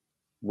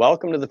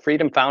Welcome to the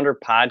Freedom Founder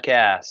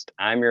Podcast.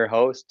 I'm your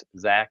host,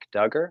 Zach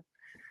Duggar.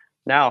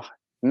 Now,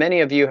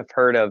 many of you have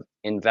heard of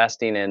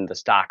investing in the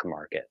stock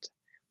market,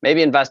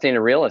 maybe investing in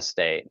real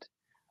estate.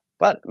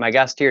 But my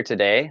guest here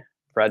today,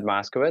 Fred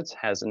Moskowitz,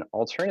 has an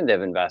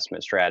alternative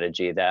investment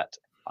strategy that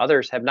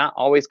others have not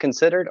always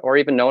considered or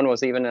even known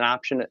was even an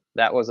option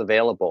that was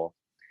available.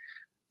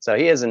 So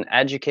he is an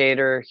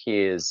educator.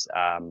 He has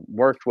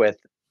worked with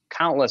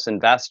countless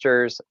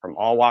investors from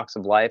all walks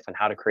of life on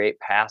how to create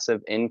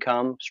passive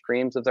income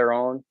streams of their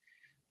own.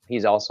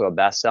 He's also a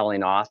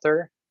best-selling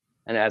author.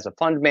 And as a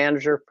fund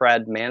manager,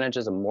 Fred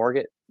manages a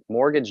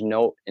mortgage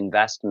note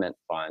investment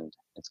fund.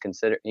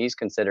 He's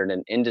considered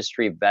an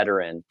industry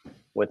veteran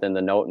within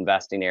the note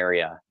investing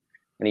area.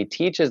 And he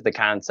teaches the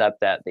concept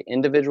that the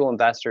individual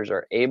investors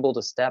are able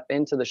to step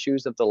into the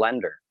shoes of the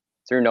lender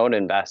through note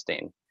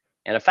investing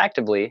and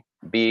effectively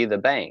be the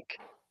bank.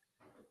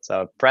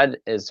 So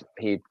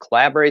he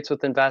collaborates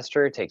with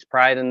investor, takes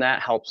pride in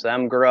that, helps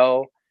them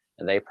grow,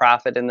 and they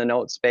profit in the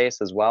note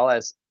space, as well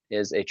as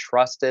is a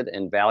trusted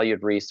and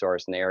valued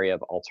resource in the area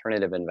of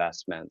alternative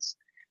investments.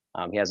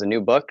 He has a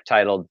new book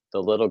titled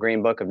The Little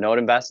Green Book of Note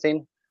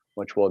Investing,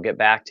 which we'll get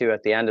back to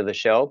at the end of the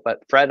show.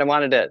 But Fred, I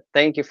wanted to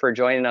thank you for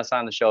joining us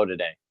on the show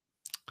today.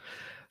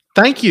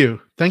 Thank you.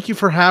 Thank you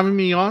for having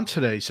me on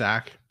today,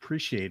 Zach.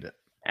 Appreciate it.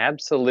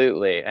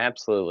 Absolutely,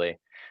 absolutely.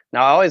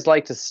 Now, I always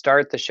like to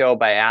start the show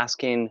by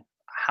asking,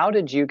 how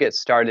did you get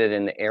started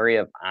in the area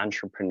of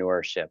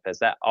entrepreneurship? Has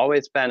that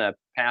always been a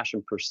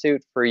passion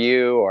pursuit for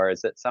you, or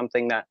is it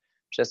something that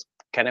just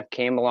kind of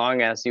came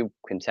along as you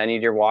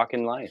continued your walk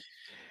in life?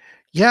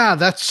 Yeah,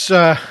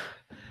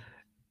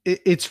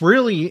 it's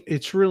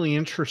really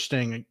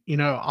interesting.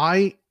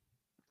 I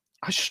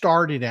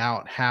started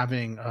out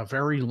having a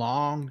very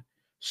long,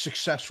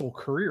 successful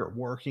career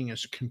working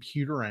as a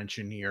computer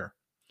engineer,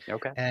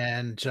 Okay.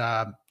 and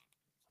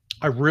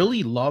I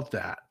really loved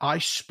that. I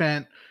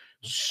spent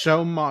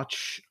so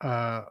much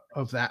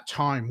of that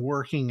time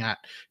working at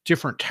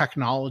different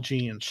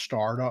technology and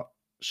startup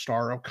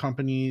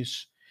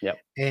companies. Yep.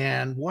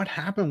 And what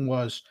happened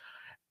was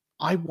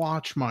I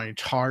watched my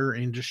entire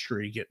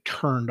industry get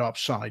turned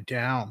upside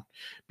down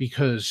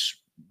because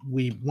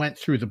we went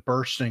through the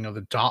bursting of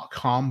the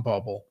dot-com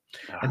bubble.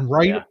 And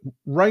right Yeah.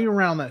 right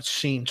around that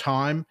same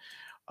time,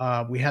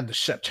 we had the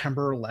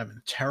September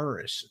 11th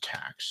terrorist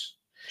attacks.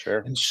 Sure.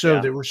 And so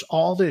Yeah. there was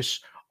all this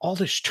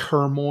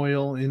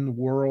turmoil in the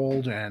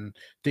world, and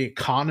the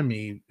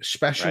economy, Right.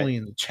 especially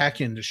in the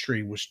tech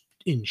industry, was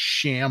in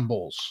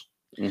shambles.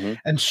 Hmm.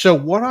 And so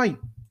what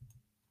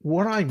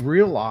I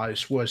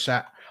realized was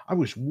that I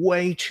was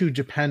way too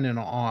dependent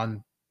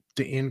on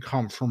the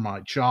income from my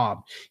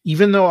job.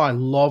 Even though I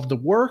loved the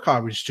work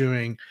I was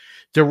doing,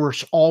 there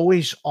was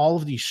always all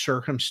of these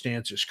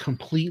circumstances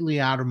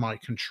completely out of my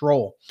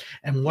control.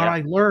 And what Yeah.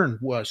 I learned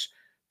was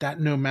that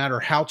no matter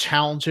how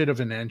talented of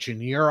an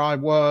engineer I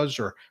was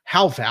or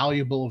how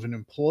valuable of an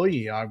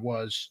employee I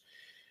was,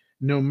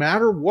 no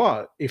matter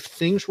what, if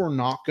things were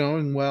not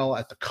going well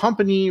at the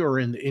company or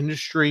in the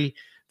industry,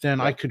 then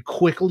I Yep. could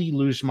quickly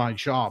lose my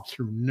job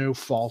through no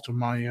fault of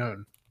my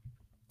own.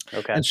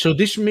 Okay. And so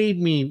this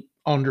made me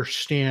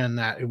understand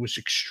that it was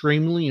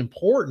extremely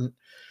important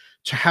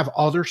to have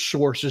other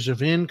sources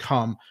of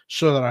income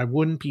so that I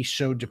wouldn't be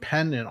so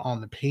dependent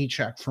on the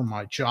paycheck from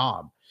my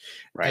job.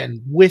 Right.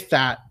 And with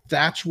that,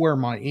 that's where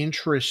my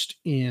interest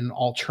in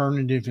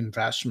alternative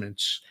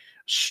investments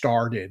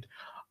started.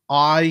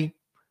 I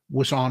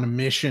was on a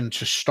mission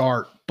to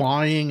start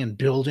buying and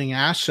building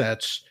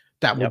assets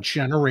that would Yep.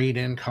 generate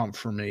income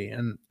for me,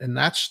 and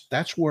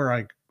that's where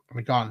I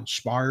got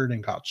inspired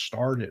and got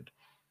started.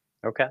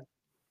 Okay.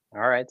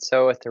 All right.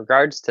 So, with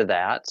regards to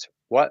that,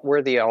 what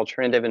were the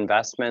alternative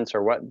investments,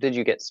 or what did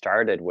you get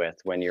started with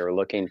when you were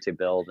looking to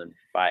build and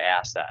buy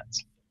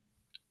assets?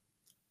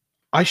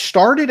 I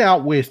started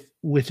out with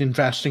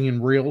investing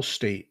in real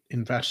estate,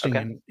 investing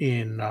Okay.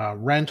 in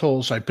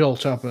rentals. I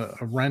built up a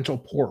rental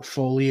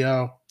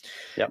portfolio,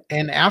 Yep.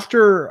 and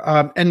after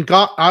and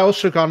got I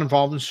also got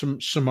involved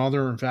in some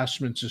other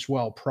investments as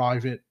well,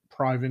 private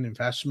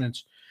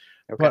investments.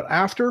 Okay. But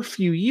after a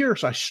few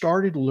years, I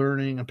started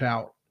learning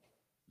about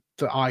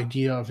the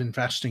idea of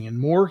investing in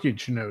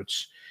mortgage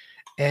notes.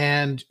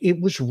 And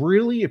it was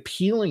really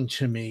appealing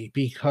to me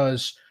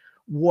because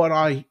what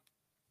I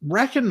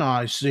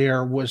recognized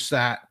there was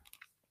that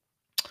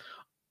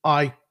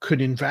I could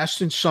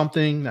invest in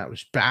something that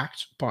was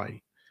backed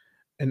by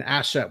an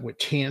asset with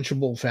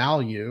tangible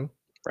value,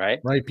 Right.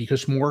 right?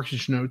 Because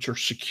mortgage notes are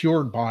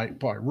secured by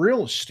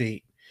real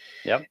estate,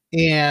 Yep.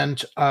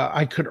 and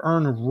I could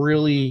earn a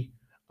really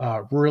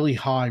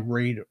high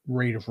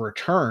rate of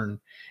return,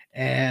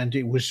 and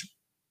it was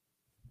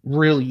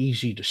really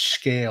easy to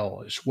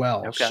scale as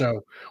well. Okay.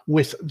 So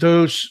with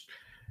those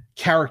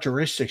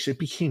characteristics, it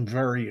became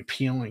very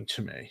appealing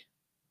to me.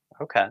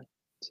 Okay.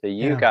 So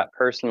you Yeah. got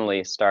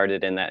personally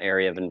started in that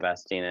area of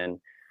investing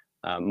in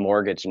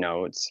mortgage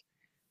notes,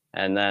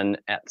 and then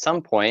at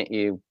some point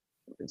you,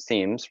 it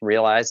seems,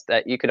 realized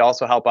that you could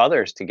also help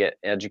others to get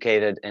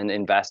educated and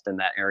invest in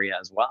that area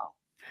as well.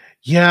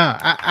 Yeah,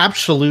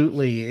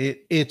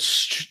 absolutely.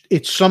 It's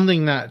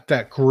something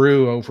that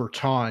grew over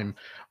time.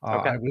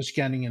 Okay. I was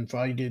getting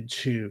invited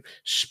to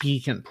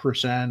speak and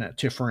present at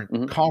different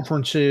Hmm.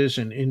 conferences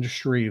and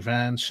industry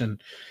events,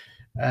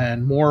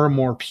 and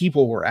more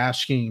people were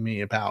asking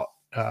me about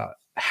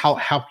how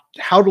to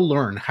Right.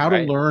 learn the How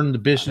to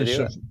business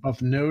do it.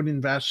 of node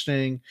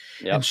investing,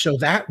 and Yep. so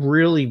that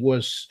really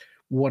was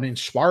what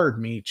inspired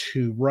me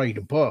to write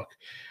a book.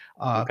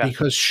 Okay.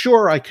 Because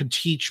sure, I could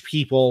teach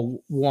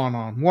people one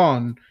on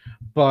one,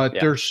 but Yeah.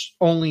 there's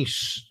only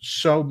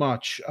so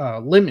much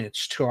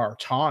limits to our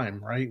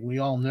time, right? We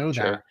all know that,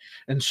 Sure.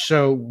 and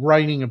so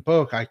writing a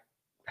book, I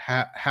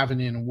have it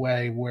in a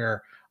way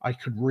where I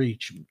could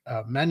reach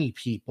many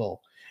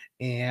people,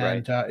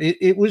 Right. and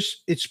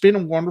it's been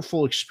a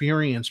wonderful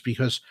experience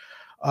because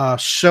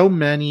so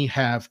many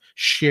have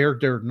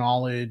shared their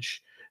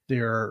knowledge,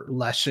 their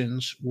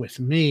lessons with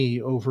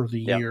me over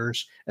the Yep.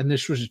 years, and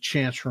this was a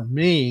chance for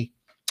me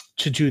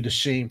to do the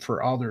same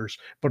for others,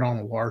 but on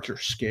a larger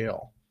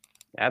scale.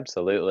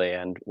 Absolutely.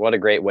 And what a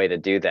great way to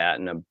do that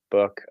in a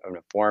book, in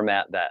a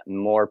format that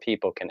more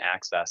people can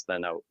access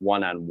than a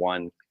one on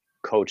one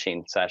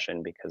coaching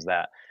session, because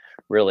that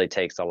really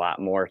takes a lot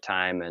more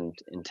time and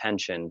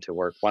intention to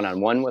work one on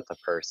one with a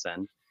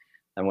person.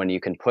 And when you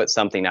can put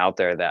something out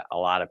there that a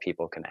lot of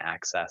people can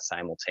access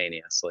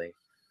simultaneously.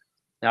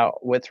 Now,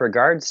 with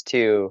regards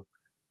to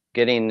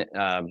getting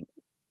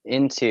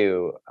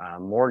into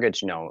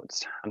mortgage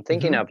notes, I'm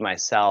thinking Mhm. of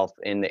myself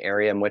in the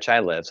area in which I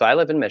live. So I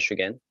live in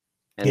Michigan.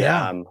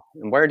 Yeah. And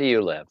where do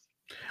you live?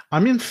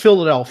 I'm in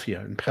Philadelphia,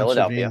 in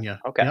Philadelphia.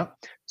 Pennsylvania. Okay. Yep.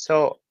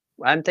 So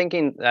I'm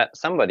thinking that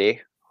somebody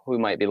who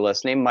might be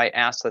listening might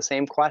ask the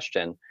same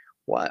question.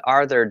 What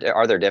are there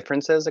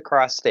differences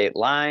across state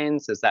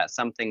lines? Is that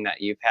something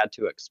that you've had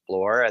to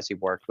explore as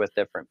you've worked with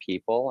different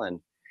people, and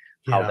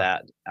how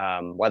Yeah.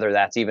 that whether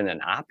that's even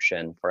an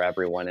option for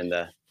everyone in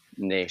the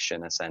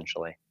nation,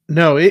 essentially?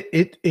 No,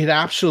 it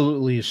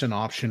absolutely is an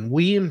option.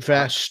 We Uh-huh.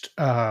 invest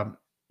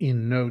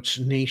in notes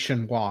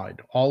nationwide,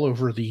 all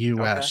over the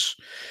Okay. U.S.,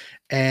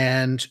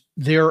 and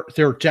there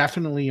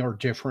definitely are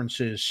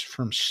differences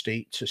from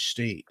state to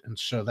state, and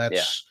so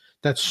Yeah.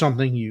 that's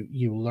something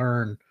you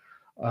learn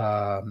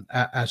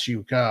as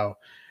you go.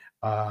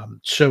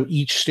 So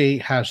each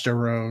state has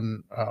their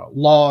own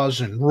laws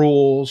and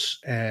rules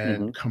Hmm.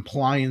 and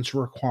compliance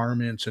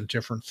requirements and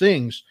different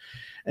things,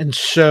 and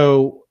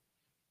so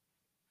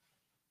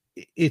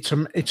it's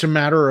a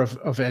matter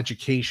of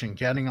education,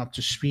 getting up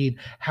to speed,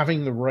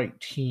 having the right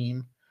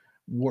team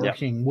Yep.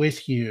 working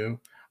with you,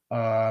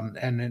 and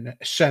an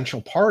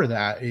essential part of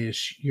that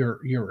is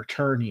your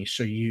attorney.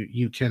 So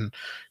you can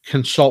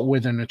consult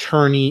with an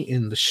attorney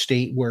in the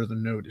state where the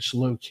note is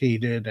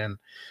located, and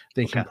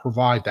they can Okay.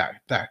 provide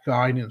that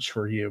guidance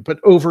for you. But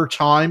over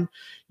time,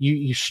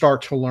 you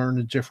start to learn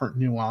the different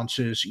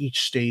nuances.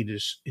 Each state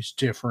is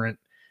different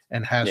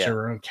and has Yeah.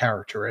 their own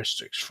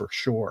characteristics for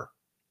sure.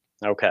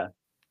 Okay.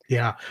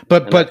 Yeah,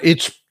 but And that,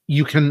 it's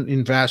you can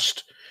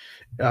invest,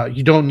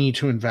 you don't need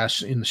to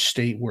invest in the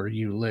state where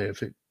you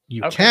live.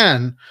 You okay.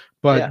 can,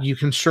 but Yeah. you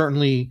can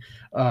certainly,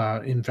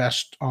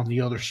 invest on the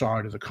other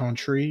side of the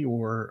country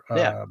or,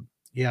 Yeah.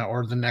 yeah,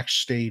 or the next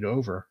state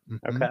over.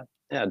 Mhm. Okay.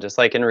 Yeah, just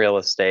like in real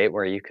estate,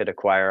 where you could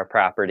acquire a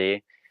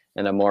property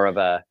in a more of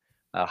a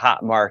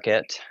hot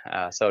market,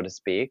 so to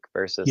speak,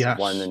 versus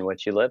one Yes. in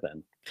which you live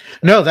in.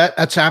 No, So,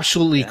 that's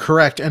absolutely yeah.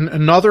 correct, and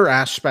another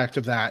aspect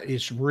of that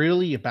is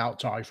really about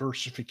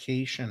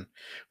diversification,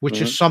 which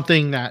Hmm. is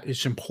something that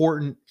is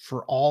important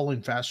for all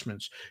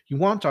investments. You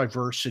want Okay.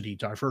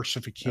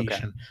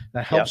 diversification that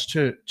Yep. helps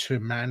to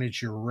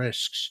manage your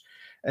risks,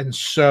 and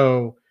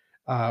so,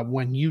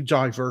 when you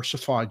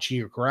diversify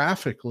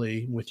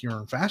geographically with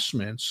your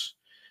investments,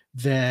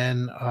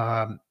 then,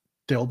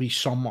 there'll be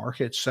some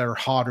markets that are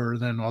hotter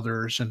than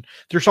others, and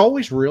there's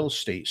always real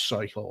estate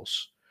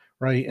cycles,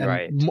 right? And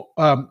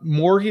Right.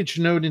 mortgage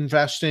note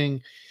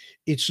investing,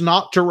 it's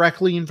not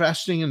directly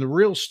investing in the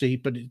real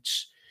estate, but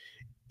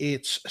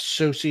it's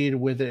associated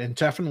with it and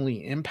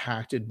definitely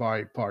impacted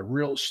by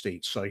real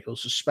estate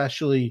cycles,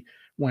 especially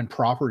when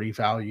property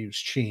values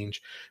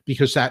change,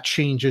 because that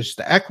changes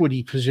the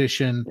equity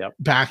position Yep.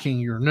 backing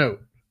your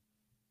note.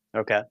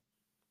 Okay.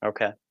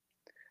 Okay.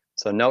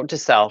 So, note to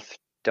self: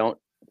 don't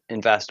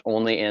invest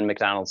only in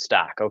McDonald's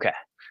stock. Okay.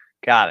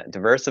 Got it.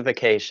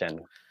 Diversification.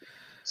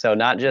 So,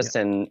 not Yeah, just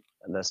in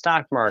the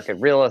stock market,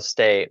 real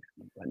estate,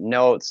 but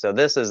notes. So,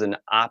 this is an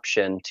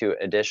option to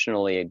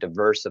additionally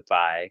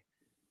diversify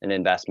an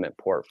investment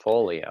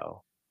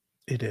portfolio.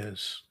 it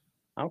is.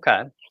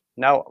 Okay.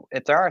 Now,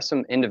 if there are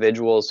some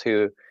individuals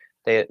who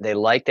they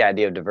like the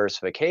idea of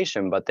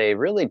diversification, but they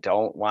really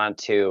don't want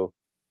to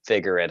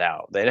figure it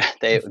out.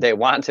 They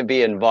want to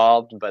be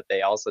involved, but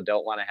they also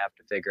don't want to have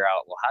to figure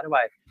out, well,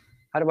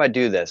 how do I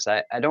do this?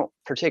 I don't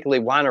particularly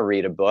want to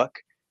read a book,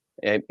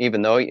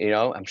 even though,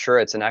 I'm sure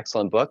it's an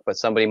excellent book, but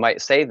somebody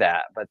might say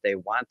that, but they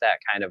want that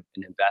kind of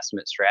an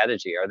investment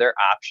strategy. Are there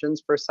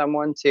options for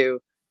someone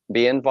to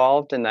be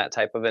involved in that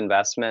type of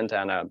investment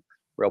on a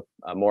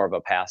more of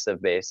a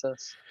passive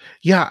basis?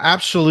 Yeah,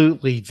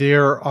 absolutely.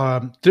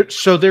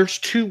 So there's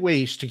two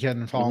ways to get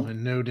Hmm. involved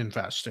in note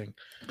investing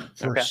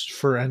Okay.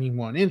 for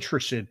anyone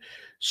interested.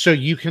 So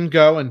you can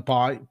go and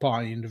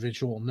buy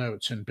individual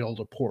notes and build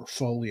a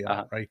portfolio,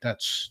 Uh-huh. right?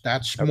 That's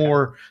Okay.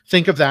 more,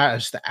 think of that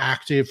as the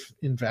active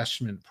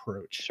investment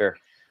approach. Sure.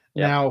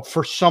 Yep. Now,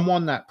 for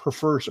someone that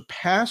prefers a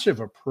passive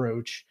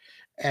approach,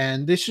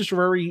 and this is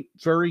very,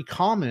 very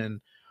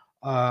common,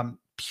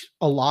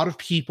 a lot of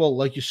people,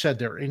 like you said,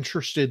 they're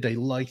interested, they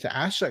like the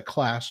asset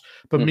class,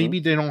 but Hmm. maybe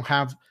you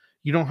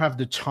don't have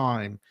the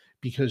time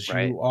because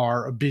Right. you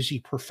are a busy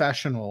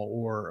professional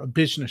or a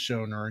business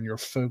owner and you're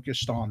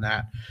focused on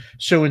that.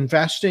 So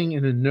investing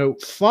in a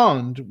note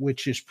fund,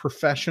 which is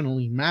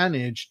professionally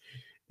managed,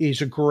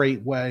 is a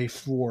great way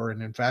for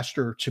an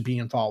investor to be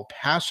involved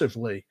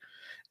passively.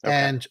 Okay.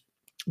 And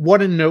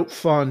what a note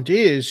fund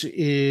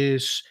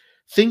is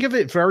think of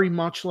it very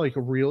much like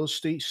a real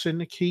estate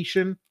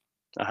syndication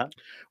Uh-huh.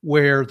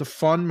 where the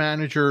fund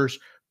managers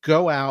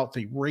go out,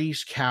 they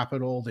raise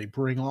capital, they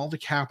bring all the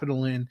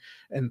capital in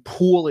and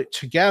pool it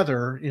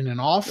together in an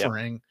Yep.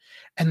 offering,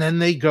 and then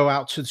they go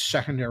out to the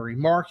secondary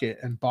market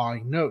and buy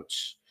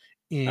notes.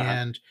 Uh-huh.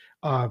 And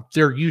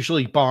they're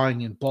usually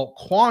buying in bulk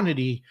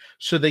quantity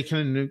so they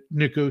can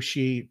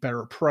negotiate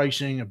better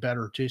pricing, a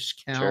better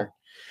discount. Sure.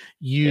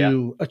 Yeah.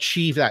 You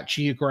achieve that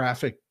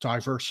geographic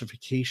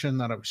diversification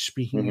that I was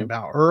speaking Hmm.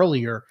 about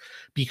earlier,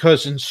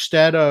 because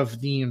instead of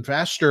the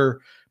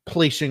investor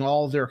placing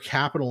all their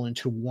capital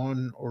into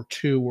one or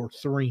two or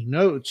three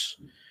notes,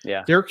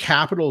 Yeah. their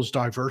capital is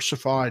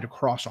diversified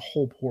across a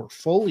whole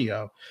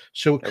portfolio.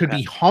 So it could Okay.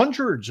 be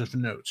hundreds of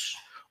notes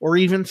or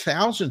even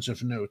thousands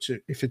of notes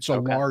if it's a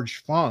Okay. large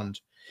fund.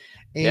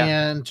 Yeah.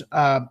 And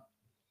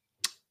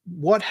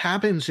what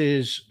happens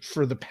is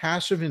for the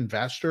passive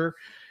investor,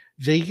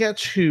 they get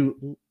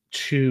to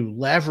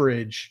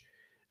leverage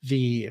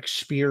the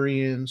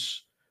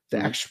experience, the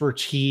Hmm.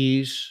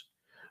 expertise,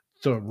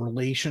 the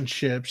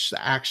relationships,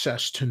 the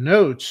access to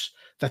notes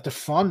that the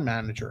fund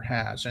manager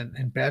has,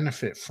 and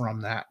benefit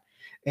from that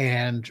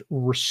and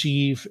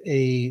receive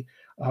a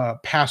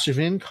passive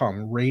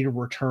income rate of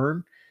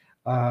return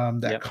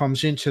that Yep.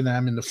 comes into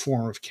them in the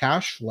form of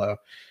cash flow.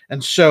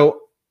 And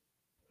so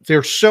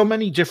there's so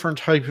many different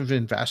type of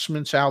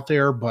investments out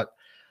there, but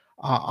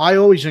I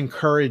always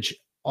encourage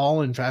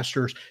all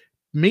investors,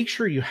 make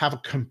sure you have a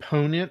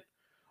component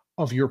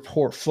of your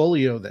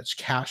portfolio that's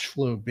cash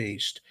flow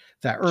based,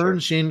 that Sure.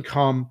 earns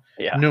income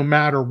Yeah. no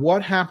matter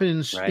what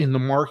happens Right. in the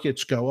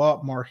markets, go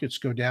up, markets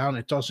go down.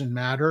 It doesn't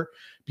matter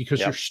because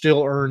you're Yep.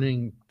 still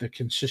earning the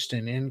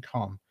consistent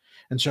income.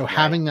 And so Right.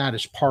 having that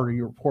as part of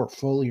your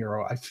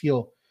portfolio, I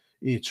feel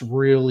it's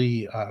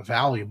really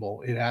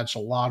valuable. It adds a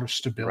lot of Right.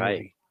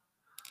 stability.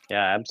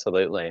 Yeah,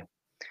 absolutely.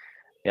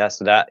 Yeah,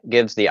 so that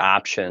gives the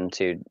option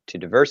to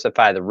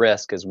diversify the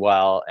risk as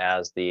well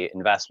as the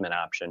investment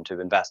option to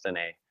invest in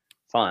a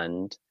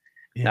fund.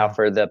 Now, Yeah,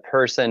 for the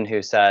person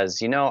who says,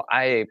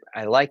 I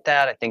like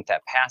that. I think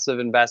that passive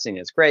investing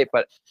is great,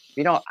 but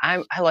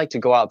I like to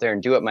go out there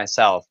and do it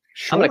myself.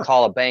 I'm going to sure.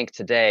 call a bank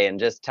today and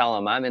just tell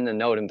them I'm in the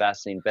note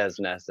investing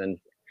business. And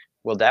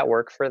will that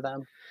work for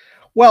them?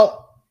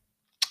 Well,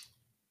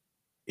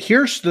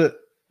 here's the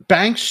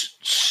banks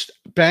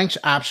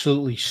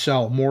absolutely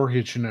sell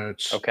mortgage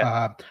notes. Okay.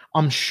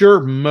 I'm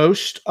sure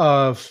most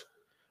of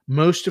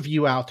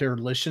you out there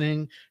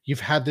listening, you've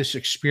had this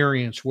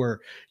experience where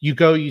you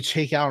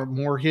take out a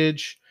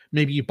mortgage,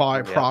 maybe you buy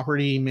a Yep.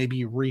 property, maybe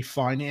you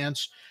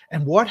refinance,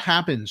 and what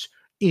happens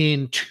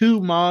in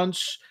 2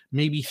 months,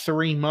 maybe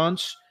 3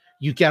 months,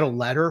 you get a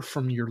letter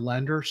from your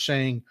lender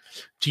saying,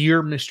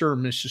 "Dear Mr. or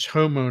Mrs.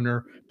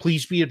 Homeowner,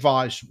 please be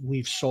advised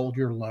we've sold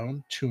your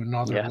loan to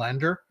another Yeah.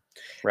 lender,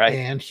 Right.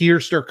 and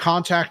here's their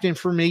contact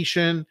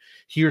information,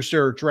 here's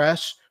their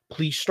address.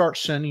 Please start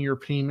sending your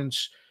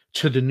payments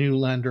to the new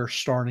lender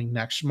starting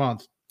next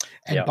month.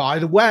 And Yep. by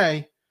the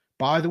way,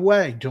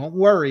 don't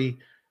worry,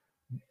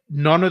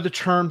 none of the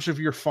terms of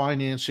your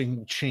financing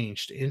will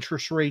change. The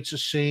interest rate's the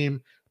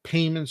same,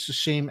 payments the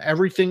same,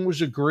 everything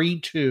was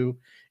agreed to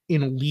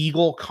in a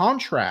legal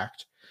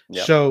contract.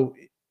 Yep. So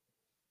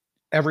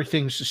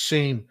everything's the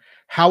same.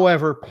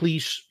 However,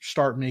 please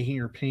start making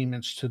your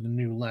payments to the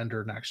new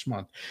lender next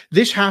month."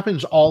 This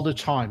happens all the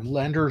time.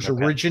 Lenders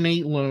Okay.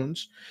 originate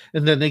loans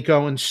and then they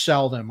go and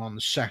sell them on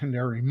the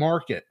secondary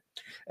market,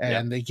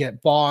 Yep. and they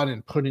get bought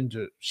and put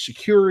into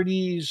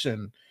securities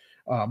and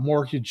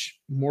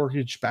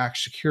mortgage-backed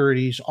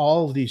securities,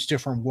 all of these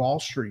different Wall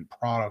Street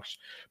products.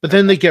 But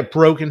then Okay. they get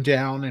broken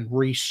down and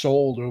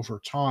resold over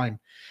time.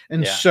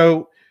 And Yeah.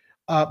 so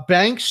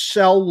banks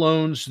sell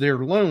their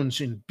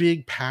loans in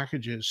big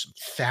packages,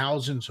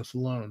 thousands of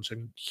loans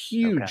and Okay.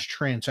 huge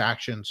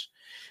transactions.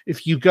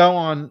 If you go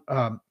on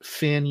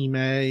Fannie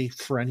Mae,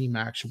 Freddie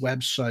Mac's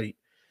website,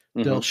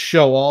 they'll Hmm.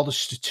 show all the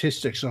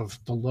statistics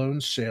of the loan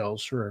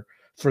sales for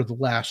the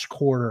last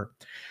quarter.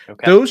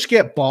 Okay. Those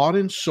get bought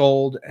and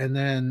sold, and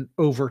then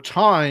over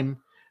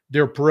time,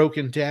 they're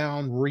broken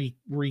down,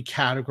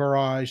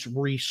 recategorized,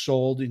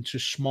 resold into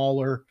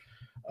smaller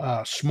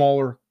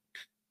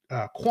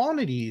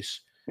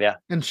quantities. Yeah.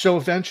 And so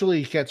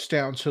eventually it gets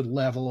down to the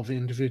level of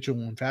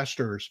individual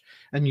investors,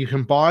 and you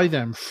can buy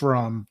them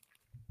from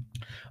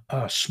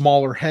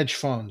smaller hedge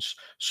funds,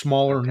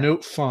 smaller Okay.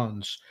 note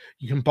funds.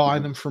 You can buy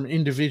Mhm. them from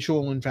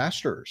individual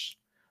investors.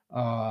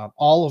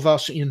 All of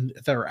us in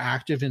that are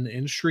active in the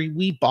industry,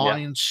 we buy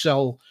Yeah. and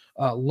sell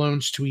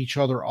loans to each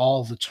other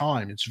all the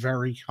time. It's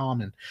very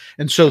common,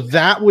 and so Okay.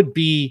 that would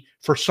be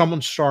for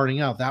someone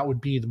starting out. That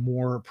would be the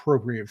more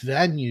appropriate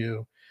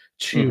venue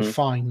to Mhm.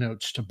 find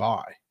notes to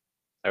buy.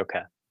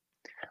 Okay.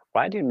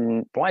 Why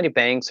do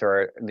banks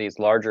or these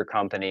larger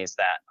companies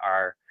that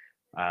are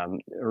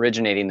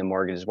originating the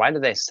mortgages, why do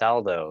they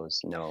sell those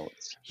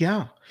notes?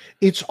 Yeah,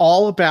 it's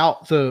all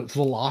about the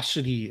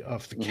velocity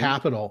of the Hmm.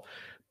 capital.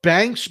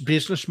 Banks'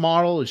 business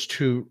model is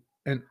to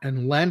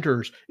and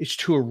lenders is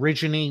to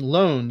originate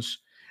loans,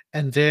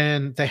 and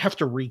then they have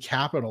to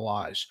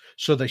recapitalize.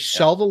 So they Yeah.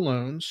 sell the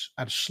loans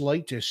at a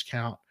slight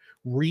discount,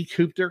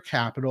 recoup their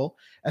capital,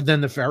 and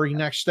then the very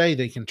next day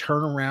they can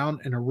turn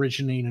around and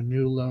originate a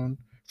new loan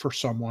for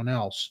someone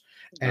else.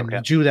 And you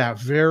Okay. do that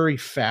very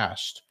Yep.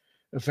 fast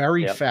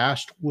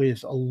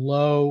with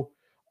a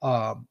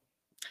um,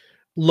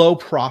 low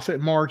profit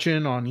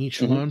margin on each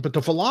Hmm. loan, but the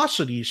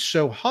velocity is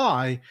so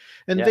high,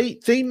 and Yeah.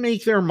 they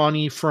make their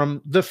money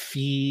from the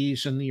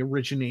fees and the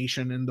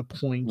origination and the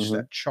points Hmm.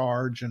 that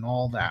charge and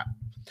all that.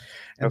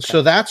 And Okay.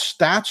 so that's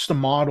the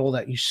model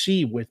that you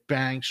see with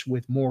banks,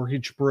 with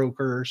mortgage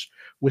brokers,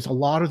 with a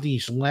lot of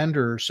these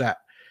lenders that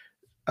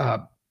uh,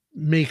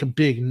 make a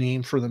big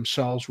name for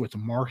themselves with the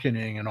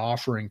marketing and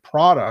offering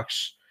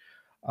products.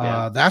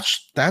 Yeah.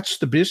 That's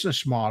the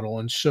business model,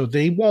 and so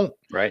they won't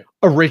Right.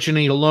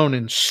 originate a loan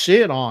and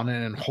sit on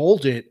it and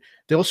hold it.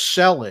 They'll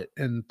sell it,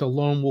 and the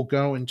loan will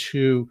go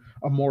into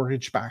a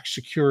mortgage-backed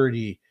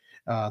security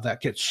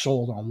that gets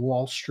sold on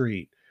Wall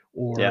Street,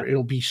 or Yeah.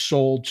 it'll be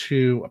sold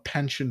to a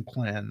pension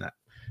plan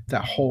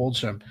that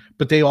holds them.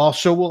 But they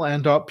also will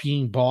end up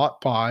being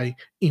bought by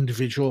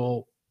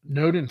individual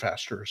note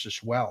investors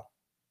as well.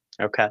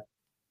 Okay.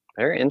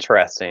 Very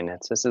interesting.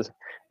 This is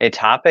a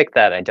topic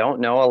that I don't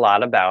know a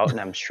lot about, and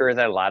I'm sure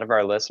that a lot of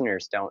our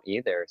listeners don't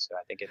either. So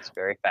I think it's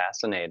very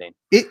fascinating.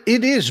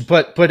 It is,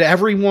 but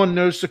everyone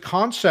knows the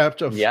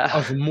concept Yeah.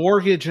 of a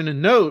mortgage and a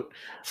note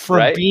from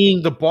Right.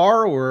 being the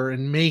borrower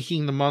and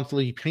making the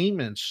monthly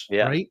payments,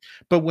 Yeah. right?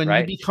 But when you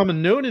Right. become a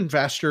note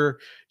investor,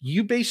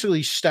 you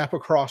basically step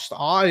across the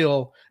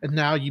aisle and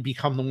now you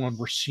become the one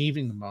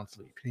receiving the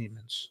monthly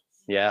payments.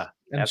 Yeah.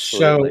 And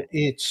so Absolutely.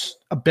 it's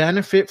a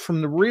benefit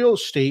from the real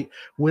estate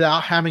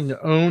without having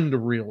to own the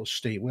real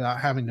estate,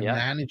 without having to Yeah.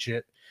 manage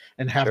it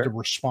and have the Sure.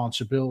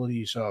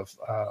 responsibilities of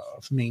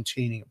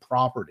maintaining a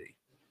property.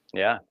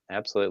 Yeah,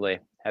 absolutely.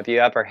 Have you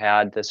ever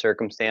had the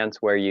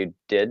circumstance where you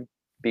did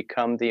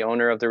become the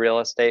owner of the real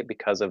estate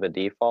because of a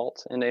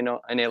default in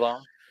a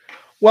loan?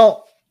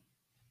 Well,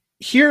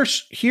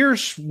 here's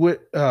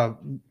what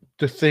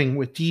the thing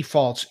with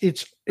defaults.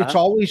 It's Uh-huh.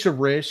 always a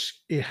risk.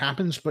 It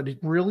happens, but it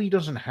really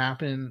doesn't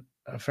happen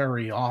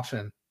very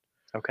often.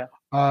 Okay.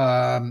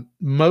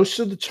 Most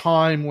of the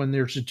time, when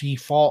there's a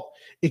default,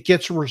 it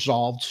gets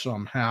resolved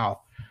somehow.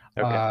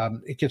 Okay.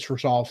 It gets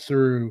resolved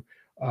through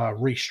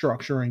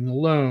restructuring the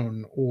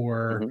loan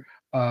or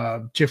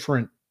Hmm.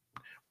 different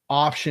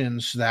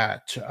options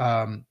that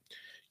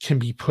can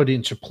be put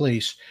into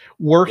place.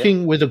 Yeah.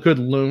 Working with a good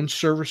loan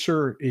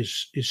servicer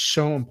is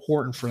so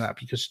important for that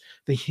because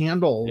they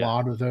handle a Yeah.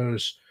 lot of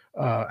those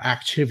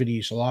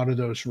activities, a lot of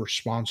those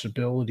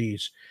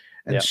responsibilities,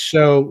 and Yeah.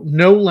 so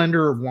no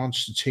lender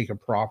wants to take a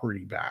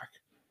property back.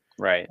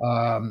 Right.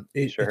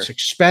 It's Sure.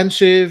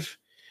 expensive.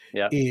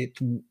 Yeah. It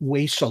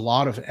wastes a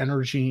lot of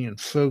energy and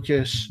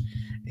focus,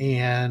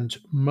 and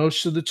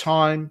most of the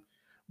time,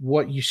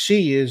 what you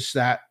see is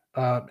that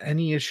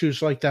any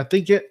issues like that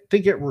they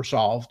get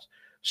resolved.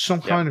 Some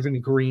Yep. kind of an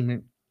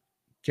agreement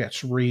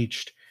gets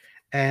reached,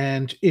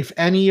 and if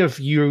any of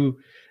you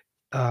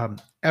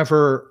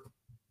ever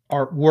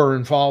were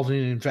involved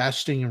in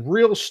investing in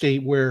real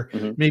estate, where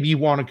Hmm. maybe you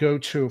want to go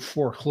to a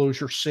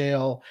foreclosure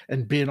sale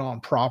and bid on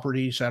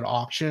properties at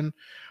auction,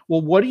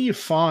 well, what do you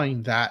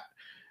find that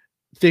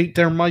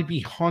there might be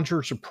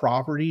hundreds of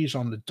properties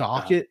on the Uh-huh.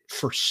 docket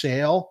for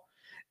sale,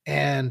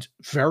 and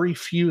very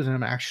few of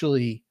them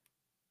actually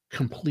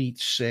complete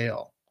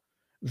sale.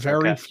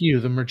 Very Okay. few.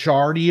 The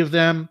majority of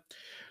them,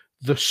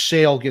 the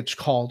sale gets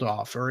called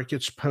off or it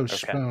gets Okay.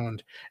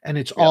 postponed, and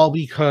it's Yep. all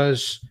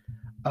because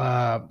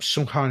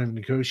some kind of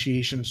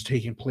negotiations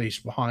taking place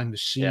behind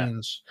the Yeah.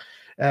 scenes,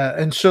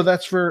 and so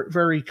that's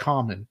very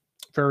common,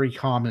 very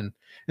common.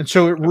 And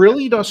so it Okay.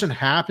 really doesn't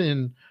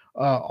happen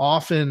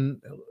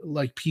often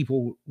like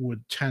people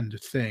would tend to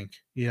think.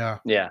 Yeah,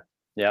 Yeah.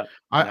 Yep.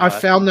 I No,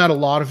 that's found that a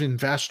lot of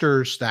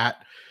investors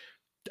that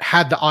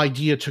had the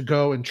idea to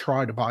go and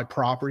try to buy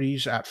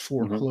properties at hmm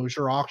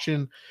foreclosure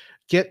auction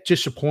get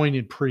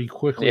disappointed pretty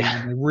quickly yeah.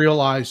 when they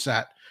realize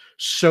that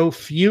so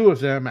few of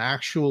them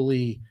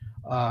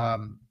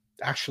um,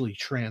 actually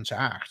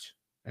transact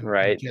and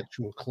Right. get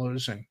to a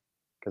closing.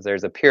 Because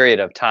there's a period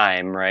of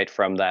time, right,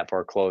 from that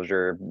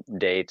foreclosure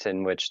date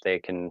in which they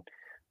can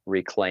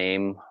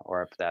reclaim,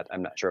 or if that,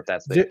 I'm not sure if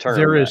that's the term,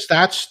 There but is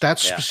that's yeah.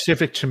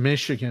 specific to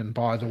Michigan,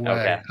 by the Okay.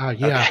 way.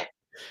 Yeah, Okay.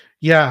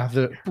 yeah,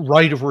 the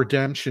right of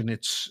redemption.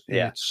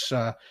 Yeah.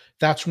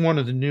 That's one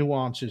of the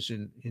nuances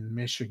in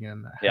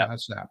Michigan that Yeah.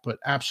 has that, but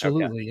Okay.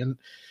 absolutely, and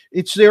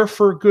it's there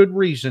for a good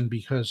reason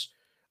because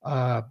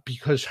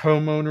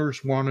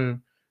homeowners want to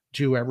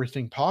do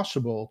everything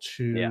possible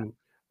Yeah.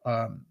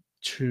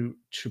 to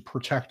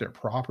protect their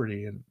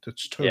property, and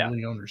that's Yeah.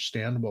 totally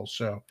understandable.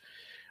 So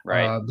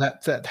Right.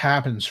 that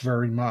happens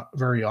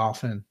very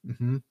often.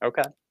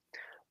 Okay.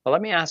 Well,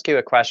 let me ask you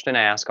a question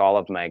I ask all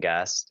of my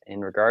guests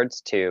in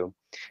regards to,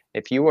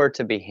 if you were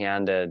to be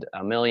handed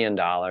 $1 million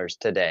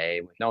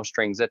today with no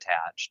strings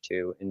attached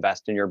to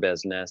invest in your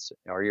business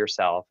or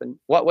yourself, and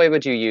what way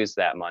would you use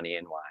that money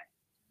and why?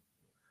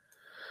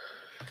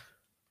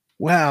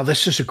 Wow,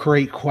 this is a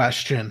great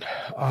question.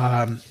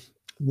 Um,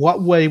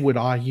 what way would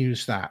I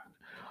use that?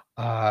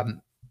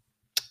 Um,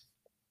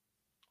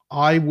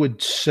 I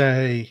would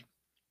say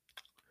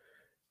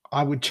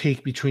I would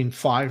take between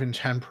 5 and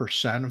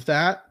 10% of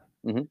that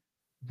Hmm.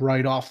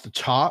 right off the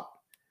top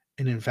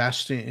and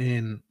invest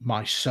in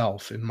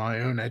myself, in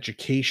my own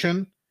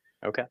education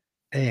Okay.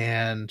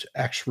 and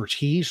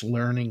expertise,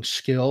 learning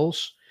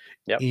skills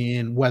Yep.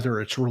 in whether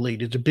it's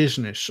related to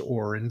business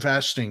or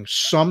investing,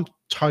 some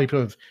type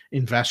of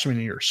investment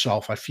in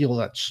yourself. I feel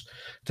that's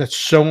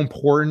so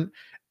important,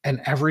 and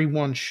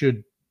everyone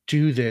should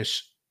do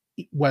this,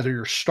 whether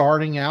you're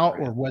starting out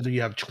Right. or whether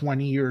you have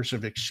 20 years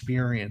of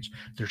experience.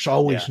 There's Yeah.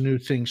 always new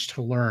things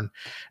to learn.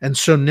 And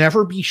so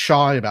never be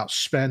shy about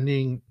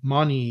spending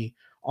money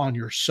on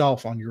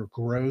yourself, on your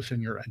growth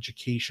and your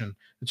education.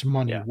 It's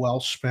money Yeah. well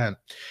spent.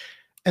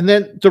 And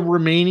then the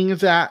remaining of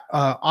that,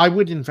 I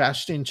would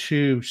invest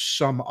into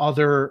some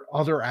other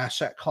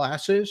asset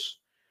classes,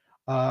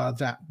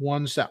 that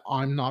ones that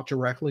I'm not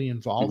directly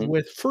involved Hmm.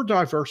 with for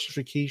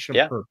diversification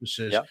Yeah.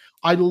 purposes. Yep.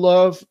 I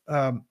love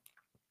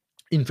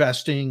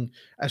investing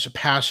as a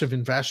passive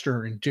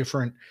investor in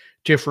different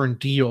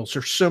deals.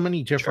 There's so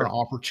many different Sure.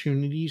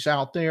 opportunities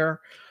out there.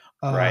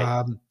 Right.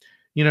 Um,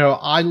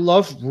 I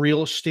love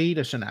real estate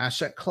as an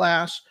asset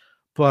class,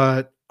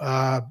 but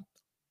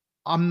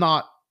I'm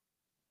not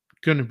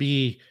going to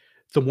be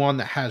the one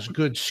that has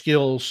good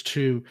skills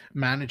to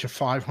manage a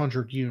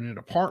 500 unit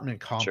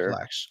apartment Sure.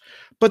 complex.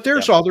 But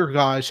there's Yep. other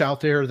guys out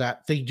there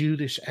that they do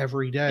this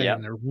every day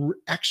and Yep. they're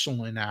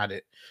excellent at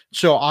it.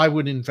 So I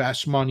would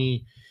invest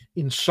money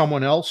in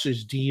someone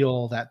else's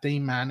deal that they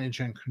manage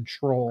and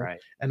control,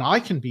 Right. and I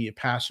can be a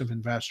passive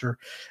investor.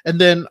 And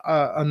then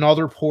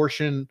another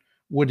portion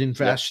would Yep.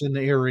 invest in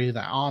the area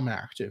that I'm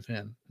active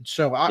in.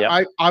 So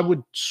Yep. I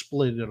would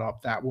split it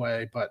up that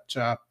way. But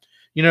the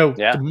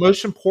Yeah.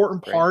 most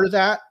important Great. part of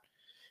that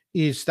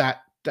is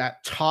that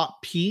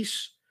top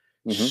piece.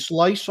 Hmm.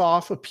 Slice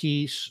off a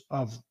piece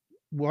of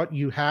what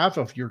you have,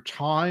 of your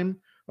time,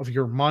 of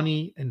your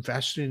money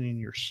invested in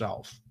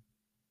yourself.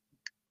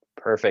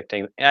 Perfect.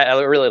 And I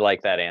really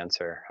like that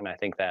answer, and I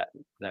think that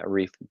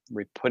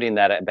putting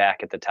that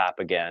back at the top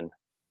again,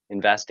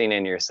 investing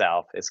in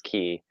yourself is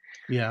key.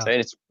 So Yeah.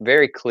 it's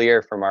very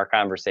clear from our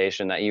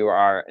conversation that you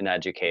are an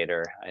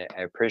educator. I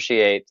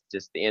appreciate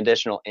just the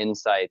additional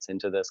insights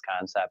into this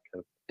concept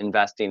of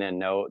investing in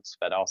notes,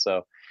 but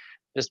also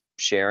just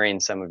sharing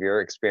some of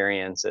your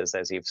experiences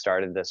as you've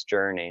started this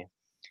journey.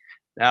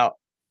 Now,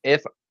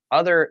 if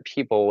other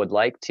people would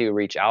like to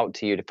reach out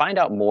to you to find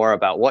out more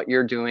about what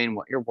you're doing,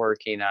 what you're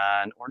working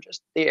on, or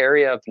just the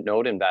area of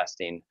note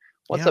investing,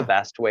 what's the Yeah.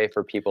 best way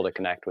for people to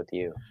connect with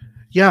you?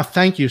 Yeah,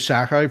 thank you,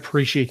 Zach. I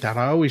appreciate that.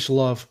 I always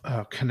love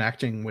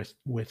connecting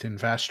with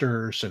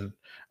investors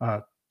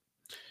uh,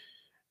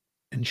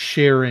 and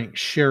sharing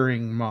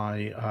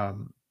my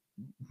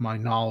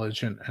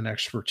knowledge and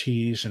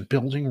expertise and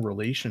building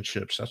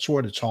relationships. That's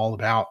what it's all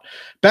about.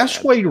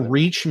 Best way to Absolutely.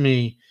 reach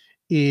me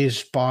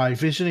is by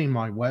visiting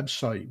my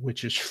website,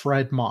 which is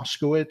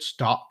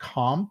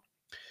fredmoskowitz.com.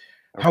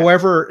 Okay.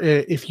 However,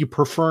 if you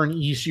prefer an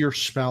easier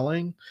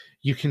spelling,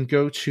 you can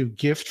go to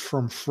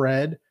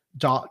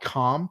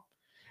giftfromfred.com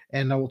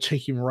and that will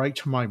take you right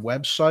to my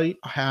website.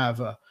 I have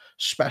a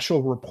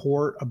special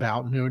report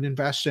about note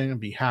investing. I'd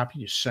be happy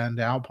to send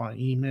out by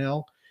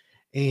email.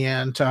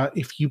 And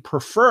if you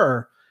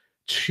prefer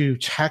to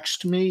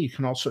text me, you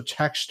can also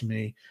text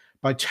me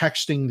by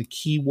texting the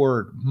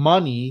keyword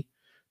money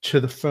to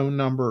the phone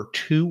number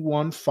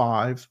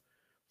 215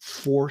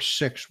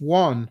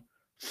 461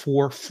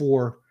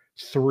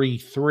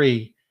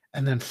 4433,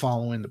 and then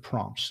following the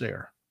prompts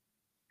there.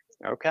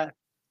 Okay.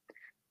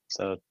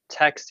 So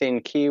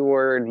texting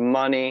keyword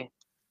money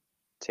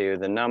to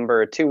the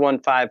number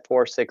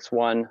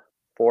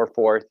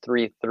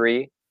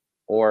 215-461-4433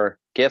 or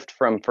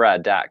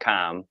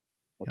giftfromfred.com.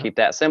 We'll Yep. keep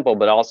that simple,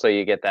 but also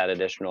you get that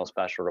additional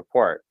special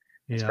report,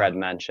 as Yeah. Fred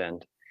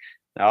mentioned.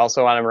 I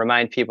also want to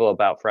remind people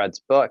about Fred's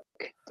book,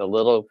 The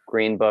Little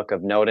Green Book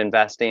of Note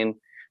Investing.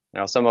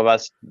 Some of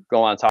us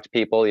go on to talk to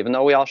people, even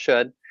though we all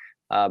should,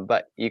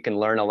 but you can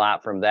learn a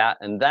lot from that,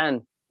 and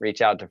then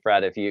reach out to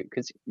Fred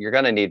because you're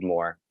going to need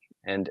more.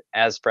 And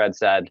as Fred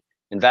said,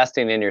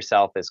 investing in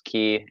yourself is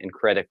key and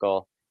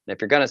critical. And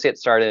if you're going to get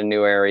started in a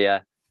new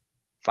area,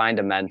 find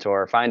a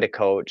mentor, find a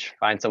coach,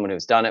 find someone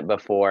who's done it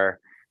before,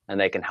 and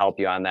they can help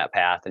you on that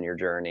path in your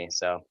journey.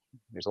 So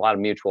there's a lot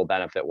of mutual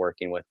benefit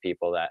working with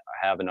people that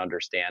have an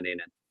understanding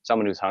and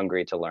someone who's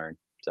hungry to learn.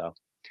 So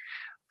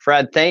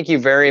Fred, thank you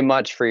very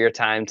much for your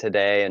time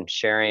today and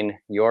sharing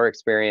your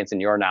experience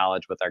and your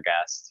knowledge with our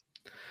guests.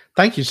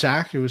 Thank you,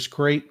 Zach. It was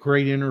great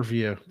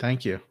interview.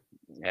 Thank you.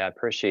 Yeah, I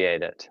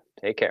appreciate it.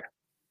 Take care.